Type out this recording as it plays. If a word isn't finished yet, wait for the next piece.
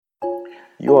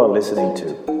You are listening to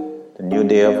the New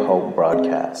Day of Hope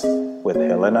broadcast with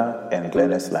Helena and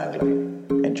Glennis Langley.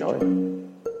 Enjoy.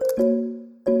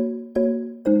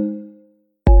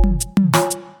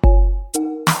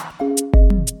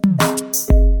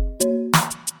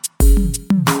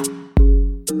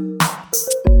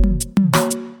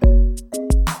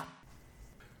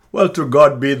 Well, to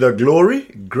God be the glory,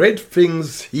 great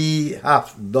things He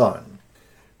hath done.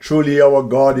 Truly our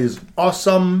God is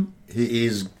awesome, He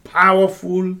is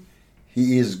powerful,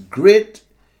 He is great,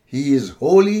 He is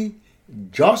holy,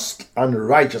 just and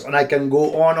righteous. And I can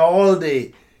go on all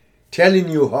day telling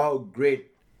you how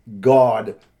great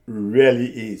God really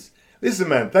is. Listen,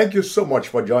 man, thank you so much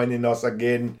for joining us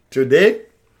again today.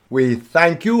 We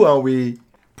thank you and we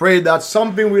pray that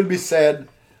something will be said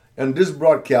in this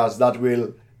broadcast that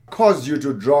will cause you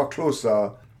to draw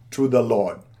closer to the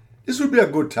Lord. This would be a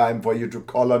good time for you to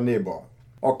call a neighbor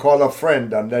or call a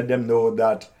friend and let them know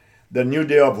that the New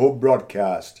Day of Hope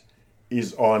broadcast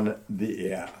is on the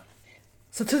air.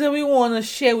 So today we want to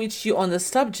share with you on the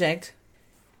subject,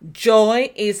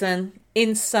 joy is an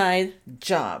inside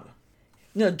job.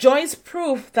 Joy is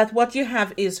proof that what you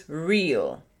have is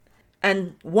real.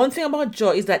 And one thing about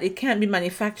joy is that it can't be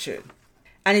manufactured.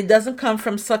 And it doesn't come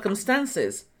from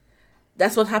circumstances.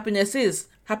 That's what happiness is.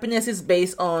 Happiness is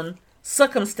based on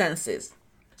circumstances.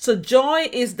 So joy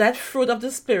is that fruit of the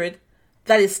Spirit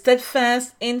that is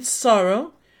steadfast in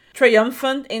sorrow,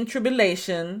 triumphant in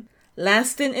tribulation,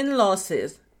 lasting in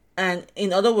losses. And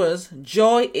in other words,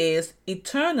 joy is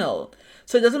eternal.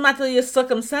 So it doesn't matter your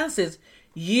circumstances,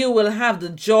 you will have the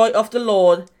joy of the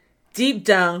Lord deep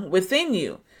down within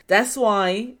you. That's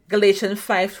why Galatians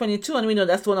 5:22, and we know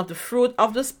that's one of the fruit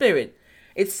of the Spirit.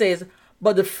 It says,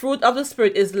 but the fruit of the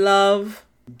Spirit is love,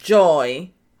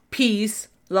 joy, peace,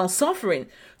 long-suffering.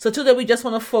 So today we just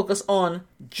want to focus on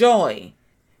joy.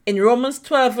 In Romans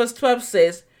 12 verse 12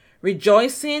 says,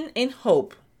 rejoicing in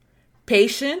hope,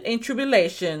 patient in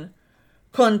tribulation,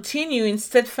 continuing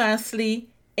steadfastly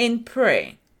in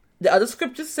prayer. The other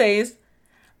scripture says,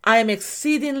 I am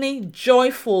exceedingly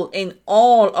joyful in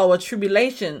all our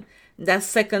tribulation.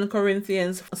 That's 2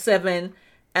 Corinthians 7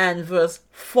 and verse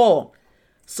 4.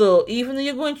 So even though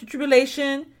you're going through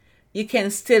tribulation, you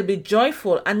can still be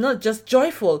joyful, and not just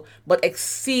joyful, but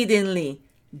exceedingly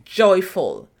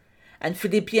joyful. And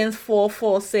Philippians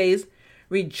 4:4 says,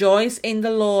 rejoice in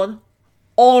the Lord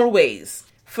always.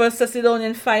 1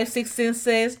 Thessalonians 5:16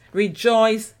 says,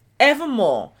 rejoice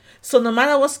evermore. So no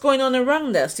matter what's going on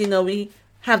around us, we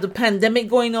have the pandemic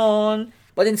going on,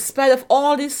 but in spite of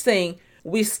all these things,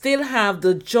 we still have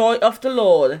the joy of the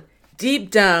Lord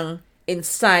deep down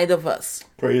inside of us.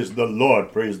 Praise the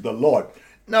Lord, praise the Lord.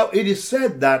 Now it is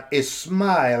said that a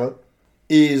smile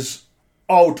is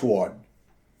outward,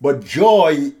 but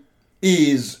joy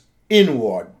is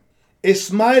inward. A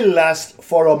smile lasts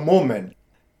for a moment.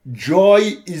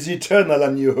 Joy is eternal,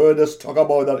 and you heard us talk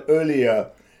about that earlier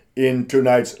in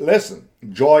tonight's lesson.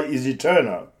 Joy is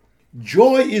eternal.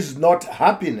 Joy is not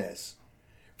happiness,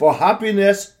 for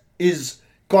happiness is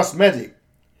cosmetic,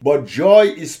 but joy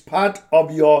is part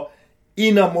of your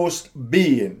innermost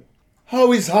being.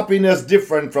 How is happiness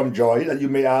different from joy, that you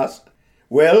may ask?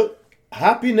 Well,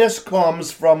 happiness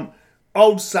comes from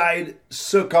outside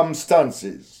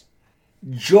circumstances.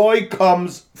 Joy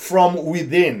comes from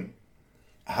within.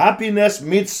 Happiness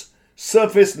meets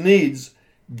surface needs.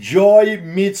 Joy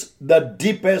meets the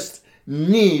deepest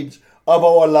needs of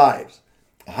our lives.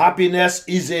 Happiness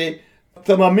is a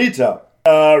thermometer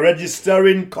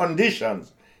registering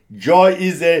conditions. Joy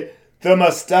is a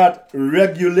thermostat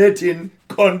regulating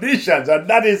conditions. And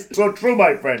that is so true,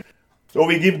 my friend. So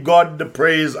we give God the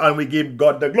praise and we give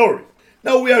God the glory.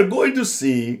 Now we are going to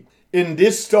see in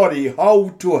this study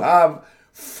how to have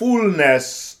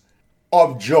fullness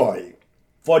of joy.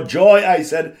 For joy, I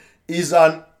said, is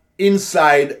an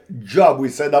inside job. We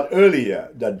said that earlier,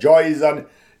 that joy is an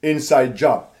inside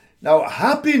job. Now,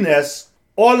 happiness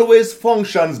always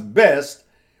functions best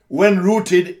when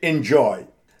rooted in joy.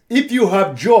 If you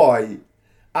have joy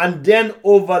and then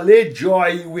overlay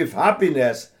joy with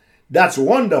happiness, that's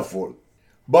wonderful.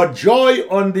 But joy,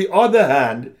 on the other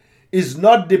hand, is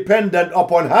not dependent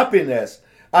upon happiness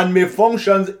and may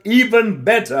function even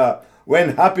better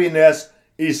when happiness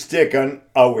is taken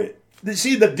away. You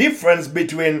see, the difference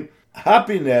between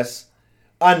happiness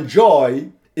and joy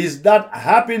is that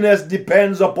happiness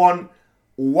depends upon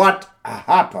what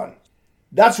happened.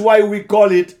 That's why we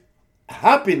call it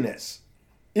happiness.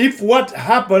 If what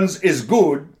happens is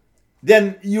good,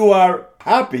 then you are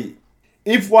happy.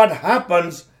 If what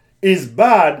happens is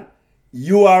bad,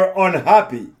 you are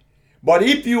unhappy. But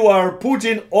if you are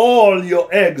putting all your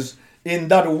eggs in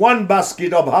that one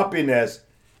basket of happiness,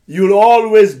 you'll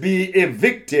always be a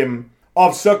victim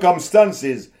of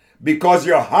circumstances because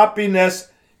your happenstance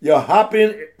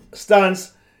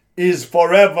is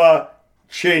forever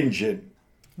changing.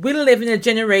 We live in a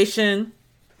generation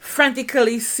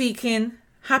frantically seeking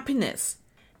happiness.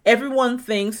 Everyone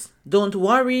thinks, don't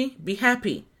worry, be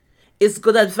happy. It's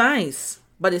good advice,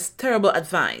 but it's terrible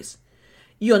advice.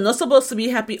 You're not supposed to be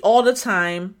happy all the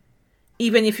time,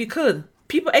 even if you could.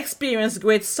 People experience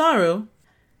great sorrow,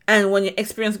 and when you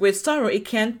experience great sorrow, it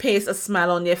can paste a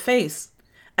smile on their face.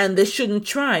 And they shouldn't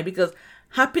try, because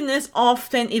happiness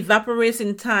often evaporates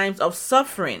in times of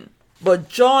suffering, but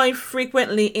joy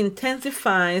frequently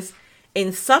intensifies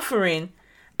in suffering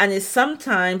and is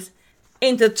sometimes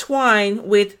intertwined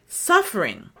with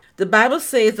suffering. The Bible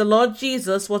says the Lord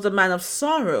Jesus was a man of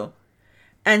sorrow,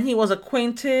 and he was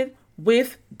acquainted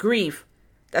with grief.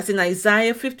 That's in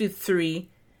Isaiah 53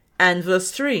 and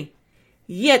verse 3.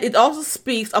 Yet it also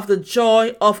speaks of the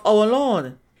joy of our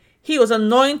Lord. He was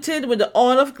anointed with the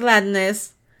oil of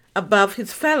gladness above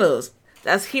his fellows.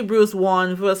 That's Hebrews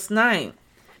 1 verse 9.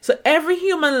 So every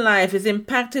human life is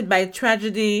impacted by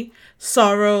tragedy,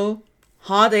 sorrow,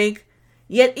 heartache.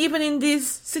 Yet even in this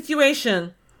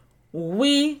situation,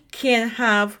 we can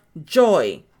have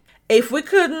joy. If we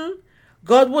couldn't,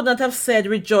 God would not have said,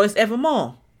 rejoice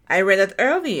evermore. I read that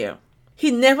earlier.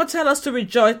 He never tells us to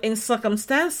rejoice in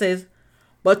circumstances,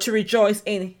 but to rejoice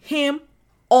in him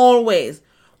always.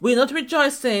 We're not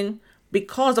rejoicing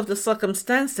because of the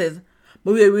circumstances,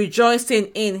 but we're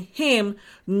rejoicing in him,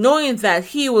 knowing that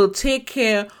he will take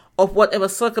care of whatever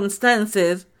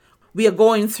circumstances we are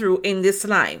going through in this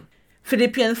life.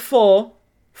 Philippians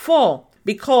 4:4,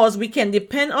 because we can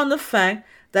depend on the fact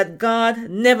that God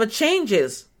never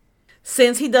changes.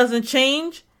 Since he doesn't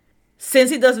change, since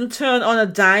he doesn't turn on a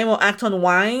dime or act on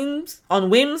whims,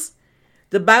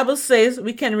 the Bible says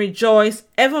we can rejoice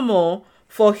evermore,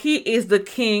 for he is the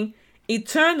King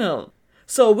eternal.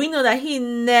 So we know that he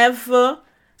never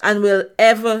and will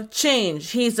ever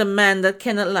change. He's a man that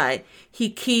cannot lie. He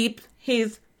keeps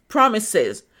his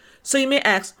promises. So you may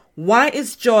ask, why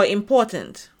is joy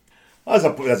important? That's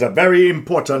a very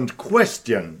important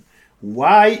question.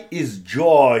 Why is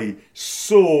joy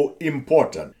so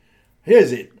important?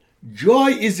 Here's it. Joy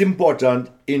is important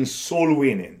in soul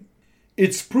winning.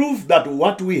 It's proof that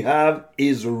what we have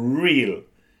is real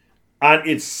and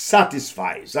it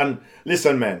satisfies. And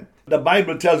listen, man, the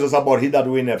Bible tells us about he that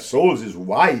winneth souls is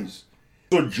wise.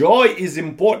 So joy is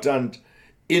important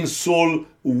in soul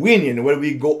winning, when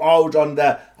we go out on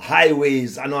the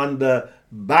highways and on the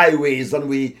byways and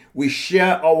we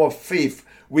share our faith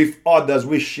with others.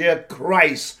 We share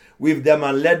Christ with them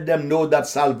and let them know that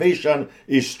salvation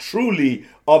is truly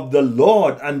of the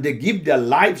Lord, and they give their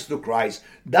lives to Christ.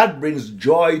 That brings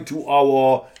joy to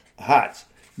our hearts.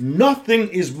 Nothing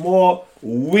is more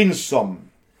winsome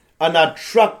and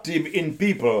attractive in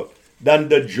people than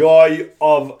the joy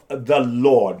of the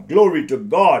Lord. Glory to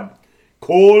God.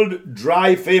 Cold,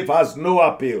 dry faith has no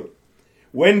appeal.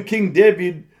 When King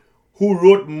David, who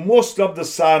wrote most of the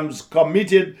Psalms,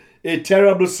 committed a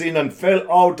terrible sin and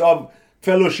fell out of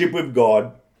fellowship with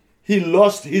God, he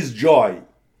lost his joy.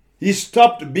 He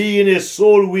stopped being a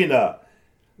soul winner.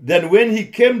 Then when he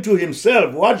came to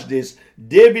himself, watch this,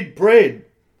 David prayed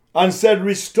and said,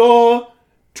 restore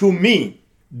to me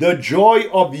the joy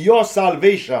of your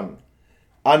salvation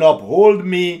and uphold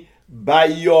me by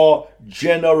your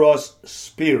generous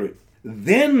spirit.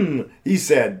 Then he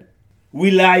said,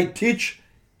 will I teach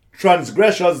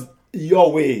transgressors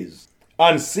your ways,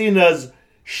 and sinners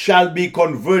shall be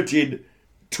converted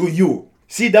to you.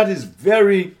 See, that is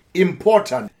very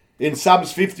important. In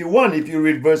Psalms 51, if you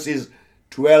read verses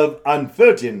 12 and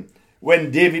 13,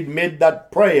 when David made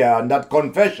that prayer and that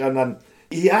confession, and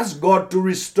he asked God to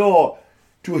restore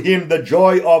to him the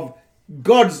joy of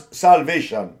God's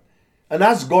salvation, and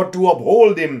asked God to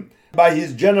uphold him by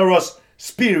his generous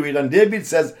spirit. And David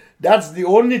says, that's the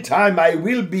only time I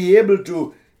will be able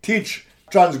to teach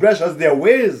transgressors their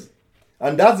ways.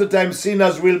 And that's the time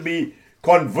sinners will be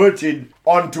converted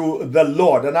unto the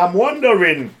Lord. And I'm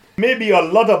wondering, maybe a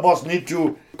lot of us need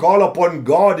to call upon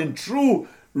God in true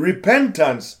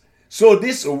repentance, so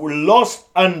this lost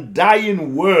and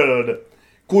dying world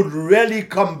could really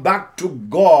come back to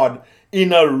God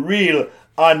in a real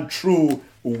and true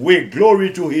way.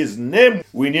 Glory to his name.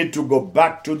 We need to go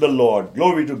back to the Lord.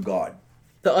 Glory to God.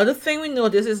 The other thing we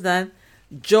notice is that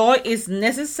joy is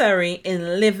necessary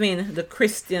in living the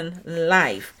Christian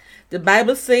life. The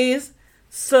Bible says,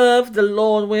 serve the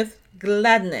Lord with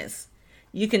gladness.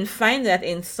 You can find that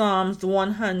in Psalms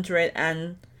 100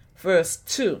 and verse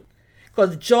 2.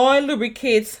 Because joy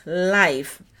lubricates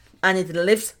life and it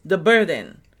lifts the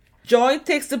burden. Joy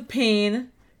takes the pain,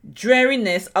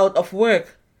 dreariness out of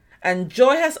work. And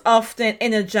joy has often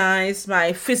energized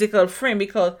my physical frame,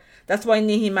 because that's why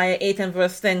Nehemiah 8 and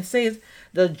verse 10 says,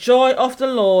 "The joy of the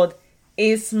Lord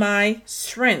is my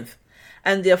strength."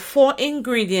 And there are 4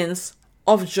 ingredients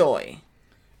of joy.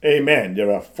 Amen.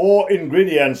 There are 4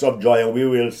 ingredients of joy, and we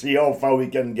will see how far we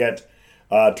can get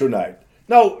tonight.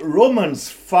 Now, Romans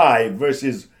 5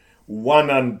 verses 1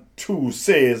 and 2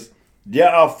 says, there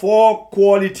are 4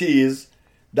 qualities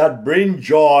that bring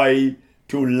joy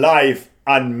to life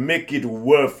and make it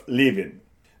worth living.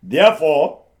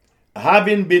 Therefore,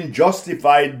 having been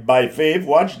justified by faith,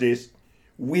 watch this,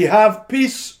 we have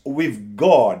peace with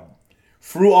God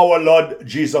through our Lord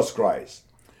Jesus Christ,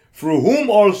 through whom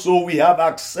also we have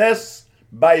access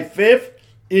by faith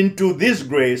into this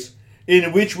grace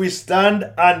in which we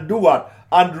stand and do what?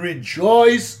 And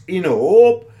rejoice in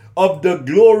hope of the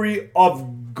glory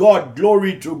of God.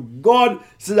 Glory to God,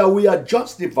 so that we are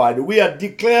justified. We are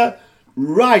declared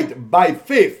right by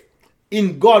faith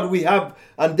in God.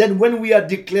 And then when we are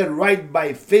declared right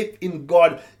by faith in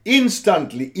God,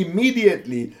 instantly,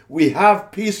 immediately, we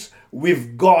have peace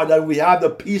with God, and we have the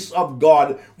peace of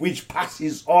God which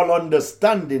passes all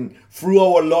understanding through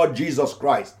our Lord Jesus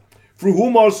Christ, through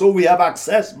whom also we have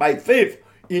access by faith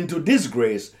into this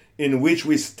grace in which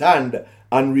we stand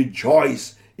and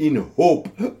rejoice in hope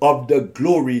of the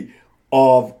glory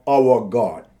of our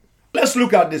God. Let's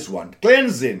look at this one.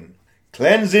 Cleansing.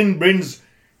 Cleansing brings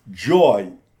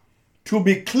joy. To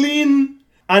be clean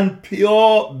and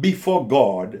pure before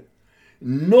God,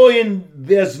 knowing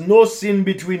there's no sin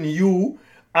between you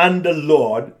and the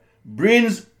Lord,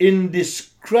 brings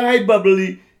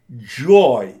indescribably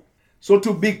joy. So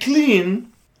to be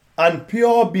clean and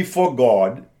pure before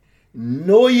God,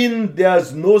 knowing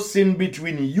there's no sin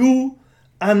between you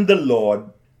and the Lord,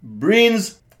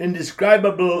 brings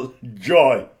indescribable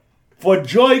joy. For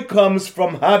joy comes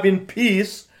from having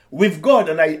peace with God.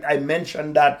 And I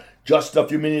mentioned that just a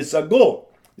few minutes ago.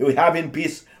 We're having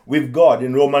peace with God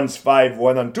in Romans 5,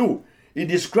 1 and 2. It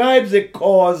describes a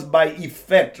cause by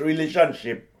effect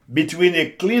relationship between a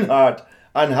clean heart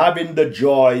and having the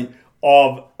joy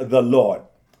of the Lord.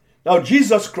 Now,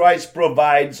 Jesus Christ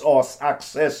provides us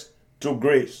access to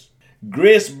grace.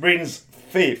 Grace brings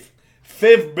faith.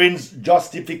 Faith brings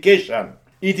justification.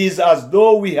 It is as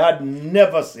though we had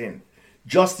never sinned.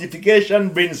 Justification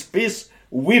brings peace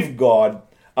with God,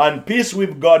 and peace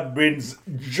with God brings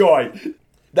joy.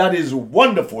 That is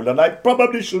wonderful, and I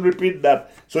probably should repeat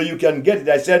that so you can get it.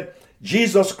 I said,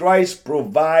 Jesus Christ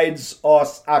provides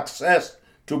us access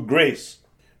to grace.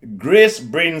 Grace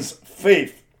brings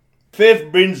faith.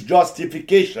 Faith brings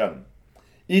justification.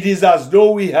 It is as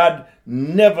though we had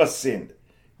never sinned.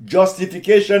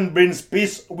 Justification brings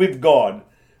peace with God.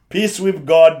 Peace with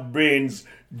God brings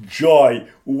joy.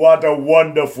 What a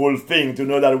wonderful thing to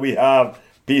know that we have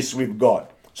peace with God.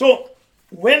 So,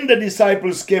 when the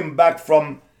disciples came back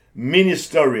from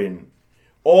ministering,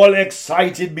 all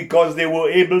excited because they were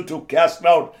able to cast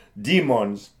out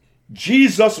demons,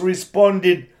 Jesus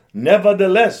responded,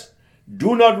 "Nevertheless,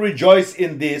 do not rejoice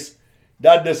in this,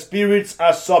 that the spirits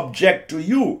are subject to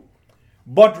you,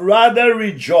 but rather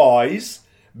rejoice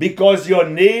because your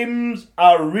names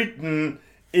are written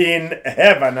in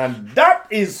heaven." And that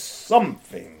is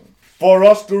something for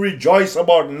us to rejoice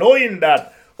about, knowing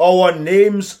that our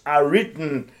names are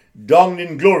written down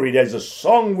in glory. There's a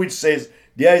song which says,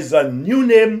 there is a new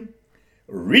name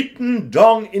written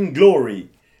down in glory,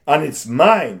 and it's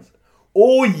mine.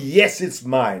 Oh yes, it's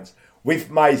mine.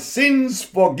 With my sins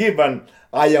forgiven,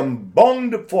 I am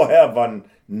bound for heaven,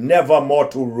 never more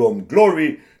to roam.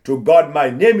 Glory to God, my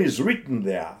name is written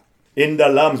there in the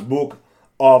Lamb's book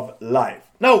of life.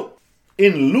 Now,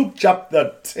 in Luke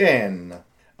chapter 10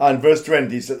 and verse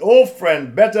 20, it says, "Oh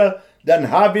friend, better than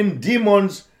having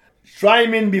demons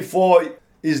striving before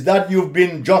is that you've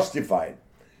been justified.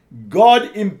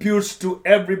 God imputes to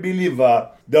every believer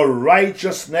the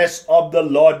righteousness of the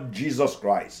Lord Jesus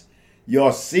Christ.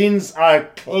 Your sins are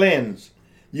cleansed.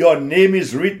 Your name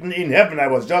is written in heaven." I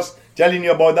was just telling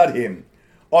you about that hymn.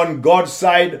 On God's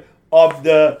side of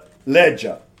the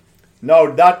ledger.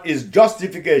 Now that is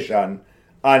justification,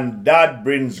 and that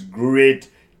brings great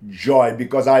joy,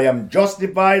 because I am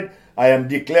justified, I am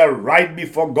declared right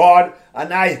before God,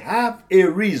 and I have a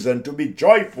reason to be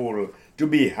joyful, to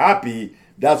be happy.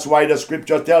 That's why the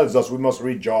scripture tells us we must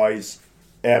rejoice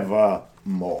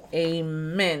evermore.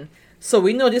 Amen. So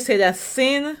we know they say that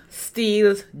sin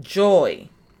steals joy.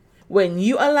 When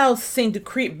you allow sin to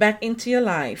creep back into your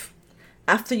life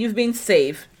after you've been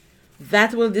saved,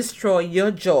 that will destroy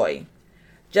your joy.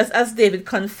 Just as David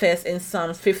confessed in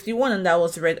Psalms 51, and that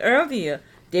was read earlier,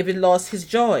 David lost his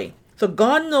joy. So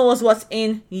God knows what's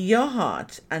in your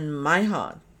heart and my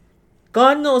heart.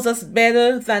 God knows us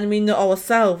better than we know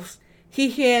ourselves. He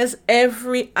hears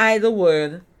every idle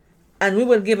word, and we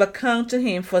will give account to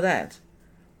him for that.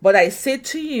 But I say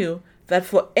to you that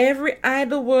for every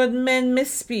idle word men may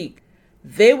speak,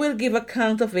 they will give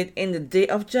account of it in the day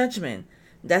of judgment.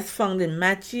 That's found in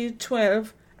Matthew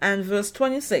 12 and verse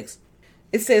 26.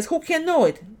 It says, who can know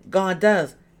it? God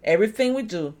does. Everything we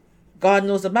do, God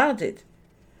knows about it.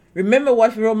 Remember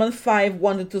what Romans 5,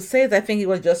 1-2 says. I think it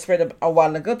was just read a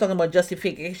while ago, talking about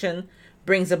justification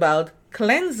brings about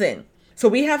cleansing. So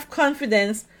we have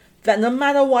confidence that no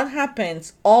matter what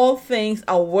happens, all things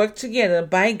are worked together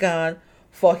by God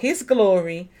for his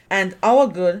glory and our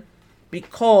good,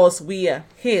 because we are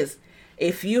his.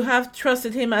 If you have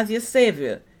trusted him as your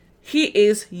Savior, he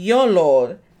is your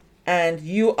Lord, and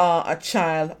you are a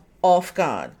child of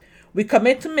God. We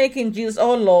commit to making Jesus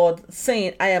our Lord,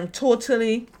 saying, I am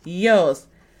totally yours.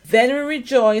 Then we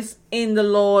rejoice in the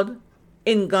Lord,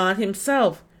 in God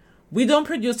himself. We don't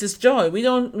produce this joy. We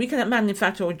cannot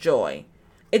manufacture joy.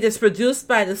 It is produced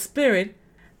by the Spirit,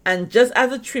 and just as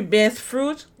the tree bears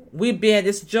fruit, we bear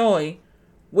this joy,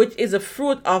 which is a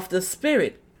fruit of the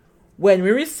Spirit. When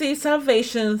we receive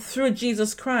salvation through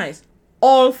Jesus Christ,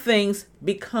 all things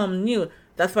become new.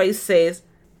 That's why it says,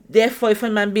 therefore, if a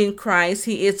man be in Christ,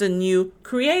 he is a new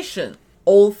creation.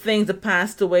 Old things are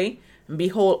passed away, and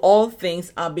behold, all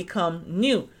things are become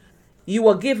new. You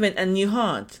are given a new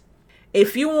heart.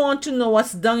 If you want to know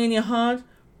what's done in your heart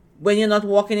when you're not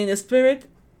walking in the Spirit,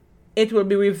 it will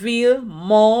be revealed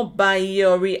more by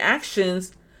your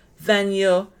reactions than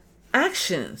your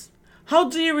actions. How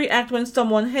do you react when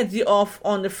someone heads you off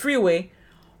on the freeway,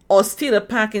 or steal a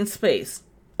parking space,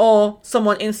 or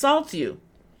someone insults you?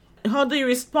 How do you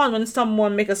respond when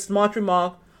someone makes a smart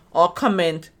remark or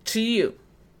comment to you?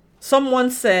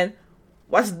 Someone said,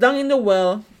 what's done in the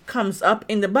well comes up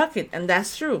in the bucket, and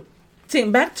that's true.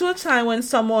 Think back to a time when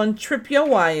someone tripped your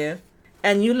wire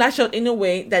and you lash out in a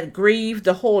way that grieved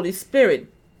the Holy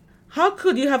Spirit. How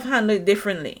could you have handled it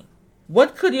differently?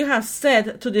 What could you have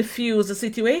said to diffuse the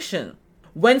situation?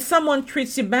 When someone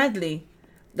treats you badly,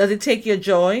 does it take your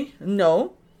joy?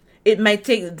 No. It might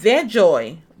take their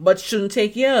joy, but shouldn't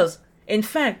take yours. In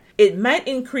fact, it might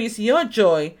increase your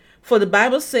joy, for the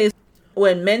Bible says,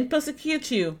 when men persecute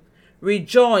you,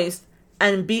 rejoice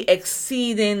and be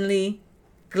exceedingly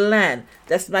glad.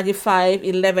 That's Matthew 5,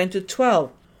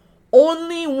 11-12.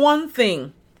 Only one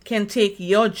thing can take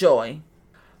your joy.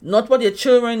 Not what your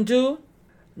children do,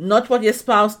 not what your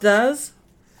spouse does,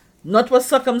 not what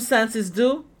circumstances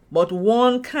do, but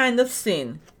one kind of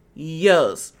sin,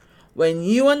 yours. When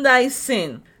you and I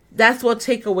sin, that's what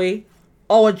takes away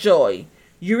our joy.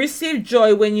 You receive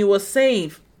joy when you were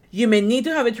saved. You may need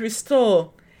to have it restored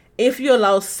if you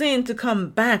allow sin to come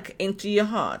back into your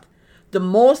heart. The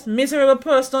most miserable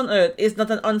person on earth is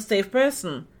not an unsaved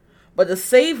person, but a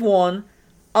saved one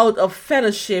out of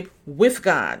fellowship with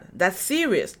God. That's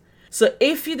serious. So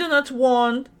if you do not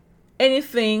want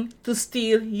anything to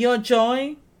steal your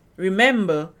joy,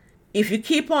 remember, if you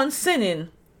keep on sinning,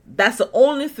 that's the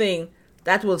only thing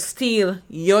that will steal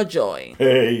your joy.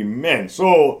 Amen.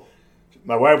 So,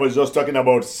 my wife was just talking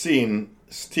about sin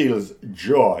steals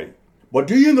joy. But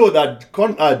do you know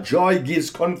that joy gives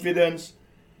confidence?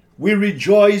 We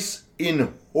rejoice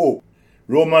in hope.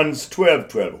 Romans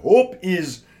 12:12. Hope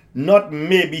is not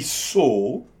maybe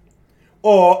so,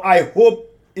 or I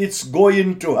hope it's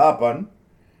going to happen,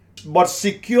 but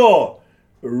secure,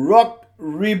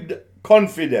 rock-ribbed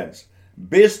confidence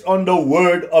based on the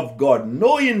word of God,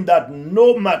 knowing that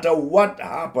no matter what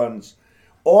happens,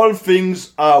 all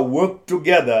things are worked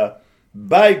together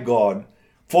by God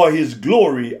for his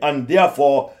glory and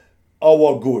therefore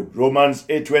our good. Romans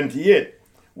 8:28.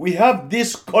 We have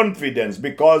this confidence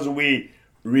because we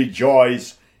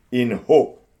rejoice in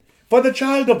hope. For the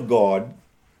child of God,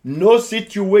 no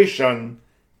situation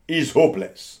is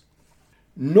hopeless.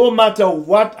 No matter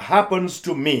what happens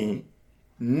to me,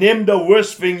 name the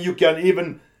worst thing you can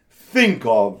even think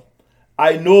of,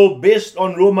 I know based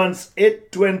on Romans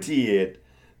 8:28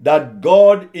 that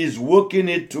God is working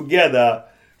it together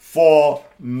for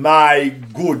my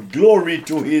good. Glory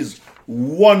to his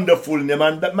wonderful name.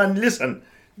 And man, listen,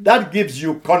 that gives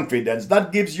you confidence.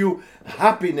 That gives you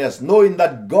happiness, knowing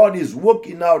that God is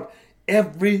working out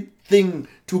everything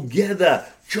together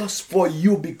just for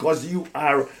you because you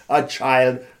are a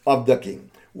child of the King.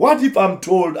 What if I'm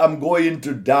told I'm going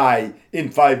to die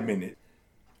in 5 minutes?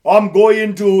 I'm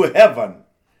going to heaven.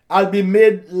 I'll be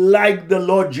made like the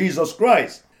Lord Jesus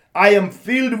Christ. I am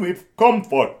filled with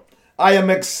comfort. I am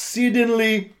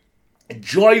exceedingly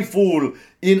joyful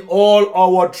in all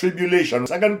our tribulation.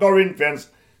 2 Corinthians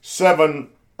 7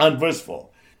 and verse 4.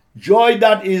 Joy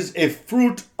that is a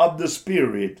fruit of the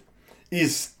Spirit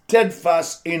is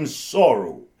steadfast in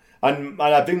sorrow. And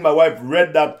I think my wife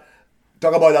read that,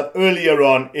 talk about that earlier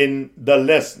on in the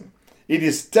lesson. It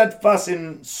is steadfast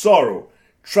in sorrow,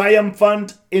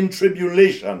 triumphant in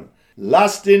tribulation,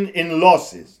 lasting in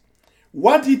losses.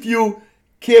 What if you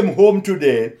came home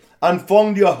today and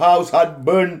found your house had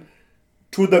burned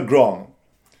to the ground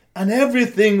and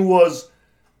everything was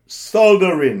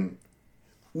soldering?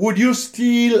 Would you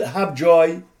still have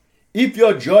joy? If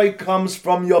your joy comes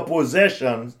from your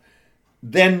possessions,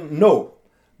 then no.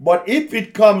 But if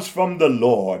it comes from the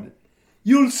Lord,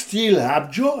 you'll still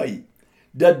have joy.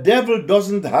 The devil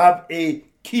doesn't have a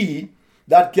key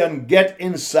that can get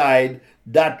inside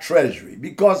that treasury,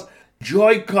 because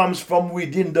joy comes from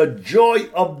within. The joy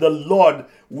of the Lord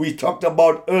we talked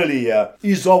about earlier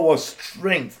is our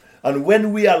strength. And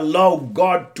when we allow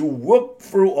God to work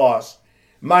through us,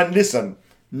 man, listen,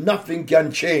 nothing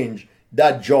can change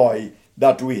that joy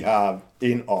that we have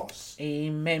in us.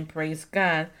 Amen. Praise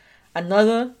God.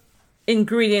 Another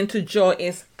ingredient to joy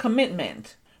is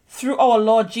commitment through our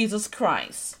Lord Jesus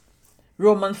Christ.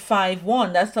 Romans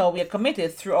 5:1. That's how we are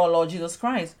committed, through our Lord Jesus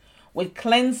Christ. With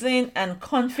cleansing and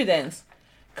confidence,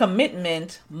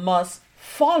 commitment must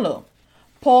follow.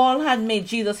 Paul had made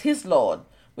Jesus his Lord.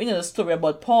 We know the story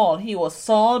about Paul. He was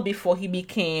Saul before he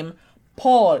became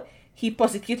Paul. He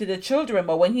persecuted the children,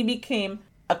 but when he became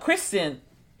a Christian,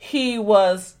 he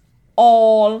was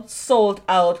all sold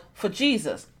out for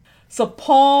Jesus. So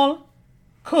Paul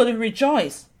could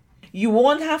rejoice. You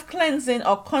won't have cleansing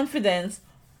or confidence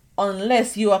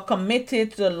unless you are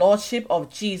committed to the Lordship of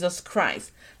Jesus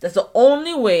Christ. That's the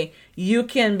only way you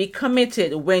can be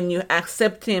committed, when you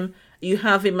accept Him, you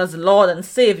have Him as Lord and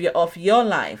Savior of your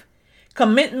life.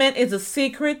 Commitment is the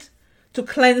secret to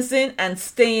cleansing and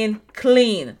staying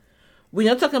clean. We're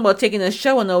not talking about taking a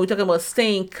shower now. We're talking about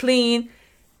staying clean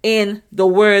in the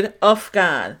Word of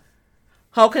God.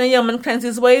 How can a young man cleanse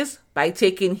his ways? By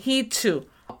taking heed to,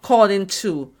 according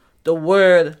to the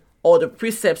Word or the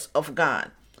precepts of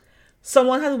God.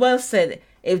 Someone has well said,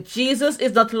 if Jesus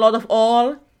is not Lord of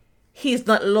all, He is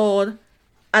not Lord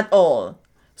at all.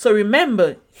 So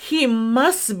remember, He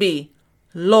must be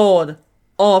Lord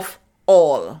of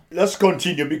all. Let's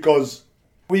continue, because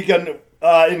we can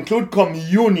include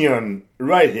communion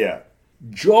right here.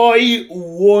 Joy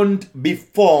won't be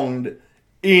found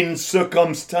in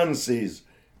circumstances,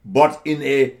 but in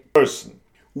a person.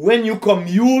 When you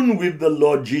commune with the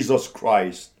Lord Jesus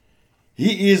Christ,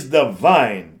 He is the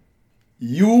vine,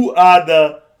 you are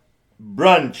the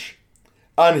branch,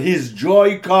 and His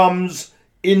joy comes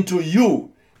into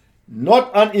you.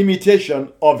 Not an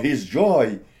imitation of His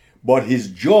joy, but His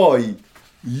joy.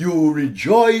 You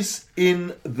rejoice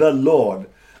in the Lord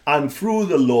and through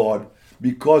the Lord,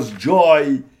 because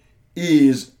joy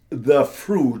is the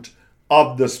fruit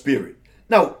of the Spirit.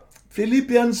 Now,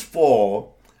 Philippians 4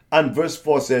 and verse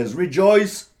 4 says,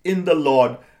 rejoice in the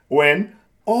Lord when?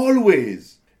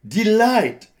 Always.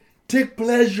 Delight. Take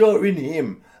pleasure in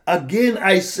Him. Again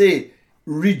I say,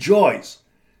 rejoice.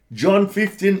 John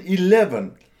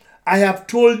 15:11. I have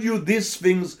told you these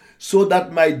things so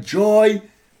that my joy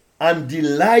and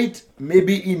delight may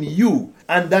be in you,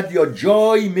 and that your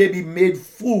joy may be made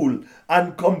full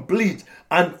and complete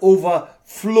and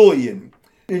overflowing.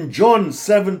 In John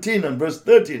 17 and verse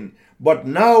 13, but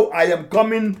now I am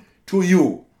coming to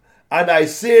you, and I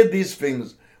say these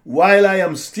things while I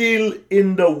am still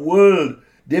in the world,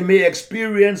 they may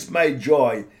experience my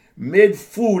joy, made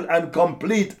full and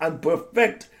complete and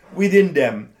perfect within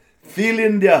them,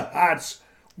 filling their hearts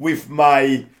with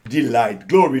my delight.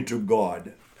 Glory to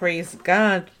God. Praise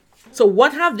God. So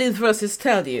what have these verses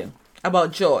tell you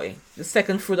about joy, the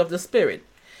second fruit of the Spirit?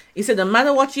 He said, no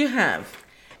matter what you have,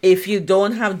 if you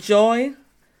don't have joy,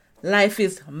 life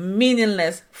is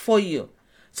meaningless for you.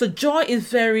 So joy is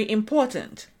very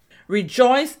important.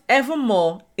 Rejoice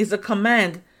evermore is a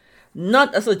command,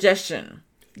 not a suggestion.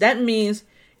 That means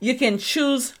you can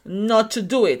choose not to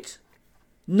do it.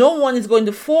 No one is going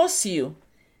to force you.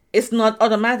 It's not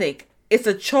automatic. It's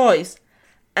a choice.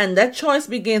 And that choice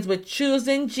begins with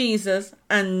choosing Jesus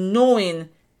and knowing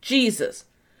Jesus.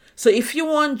 So if you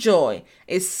want joy,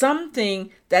 it's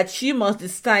something that you must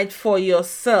decide for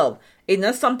yourself. It's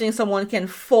not something someone can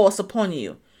force upon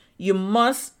you. You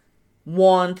must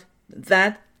want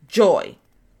that joy.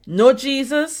 Know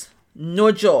Jesus,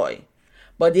 no joy.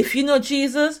 But if you know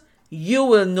Jesus, you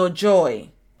will know joy.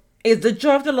 Is the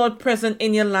joy of the Lord present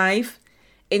in your life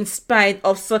in spite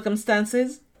of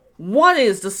circumstances? What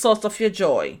is the source of your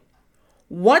joy?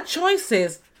 What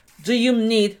choices do you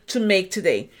need to make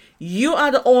today? You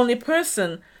are the only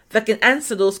person that can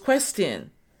answer those questions.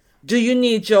 Do you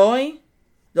need joy?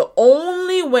 The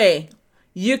only way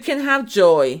you can have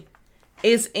joy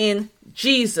is in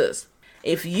Jesus.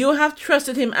 If you have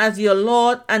trusted him as your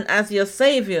Lord and as your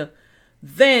Savior,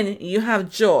 then you have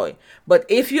joy. But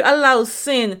if you allow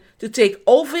sin to take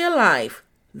over your life,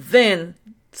 then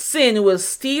sin will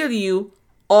steal you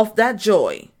of that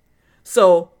joy.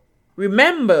 So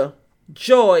remember,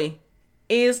 joy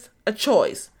is a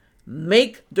choice.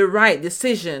 Make the right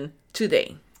decision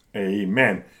today.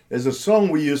 Amen. There's a song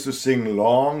we used to sing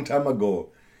long time ago.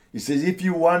 It says, if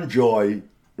you want joy,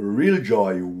 real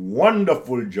joy,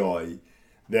 wonderful joy,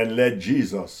 then let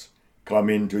Jesus come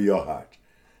into your heart.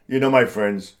 You know, my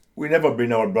friends, we never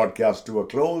bring our broadcast to a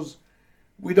close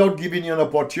without giving you an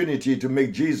opportunity to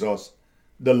make Jesus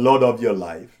the Lord of your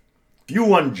life. If you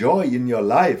want joy in your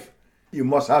life, you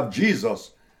must have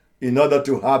Jesus in order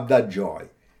to have that joy.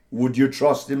 Would you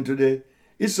trust him today?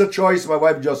 It's a choice, my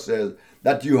wife just says,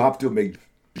 that you have to make.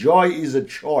 Joy is a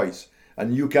choice,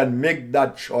 and you can make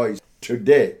that choice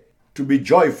today to be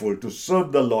joyful, to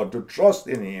serve the Lord, to trust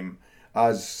in him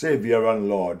as Savior and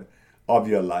Lord of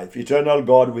your life. Eternal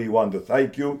God, we want to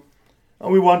thank you,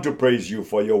 and we want to praise you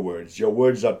for your words. Your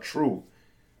words are true,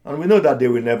 and we know that they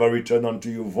will never return unto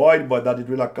you void, but that it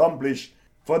will accomplish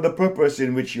for the purpose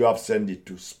in which you have sent it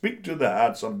to. Speak to the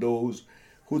hearts of those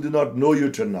who do not know you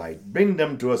tonight. Bring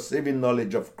them to a saving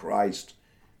knowledge of Christ,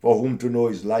 for whom to know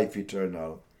is life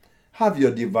eternal. Have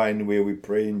your divine way, we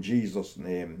pray in Jesus'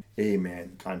 name.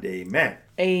 Amen and amen.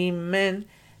 Amen.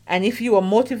 And if you are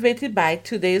motivated by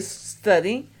today's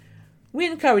study, we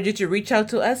encourage you to reach out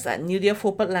to us at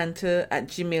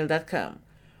newdayofhopeatlanta@gmail.com.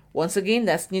 Once again,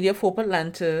 that's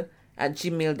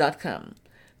newdayofhopeatlanta@gmail.com.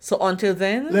 So until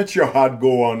then, let your heart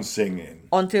go on singing.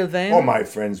 Until then, oh my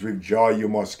friends, with joy you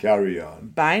must carry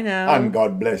on. Bye now. And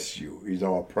God bless you is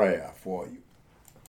our prayer for you.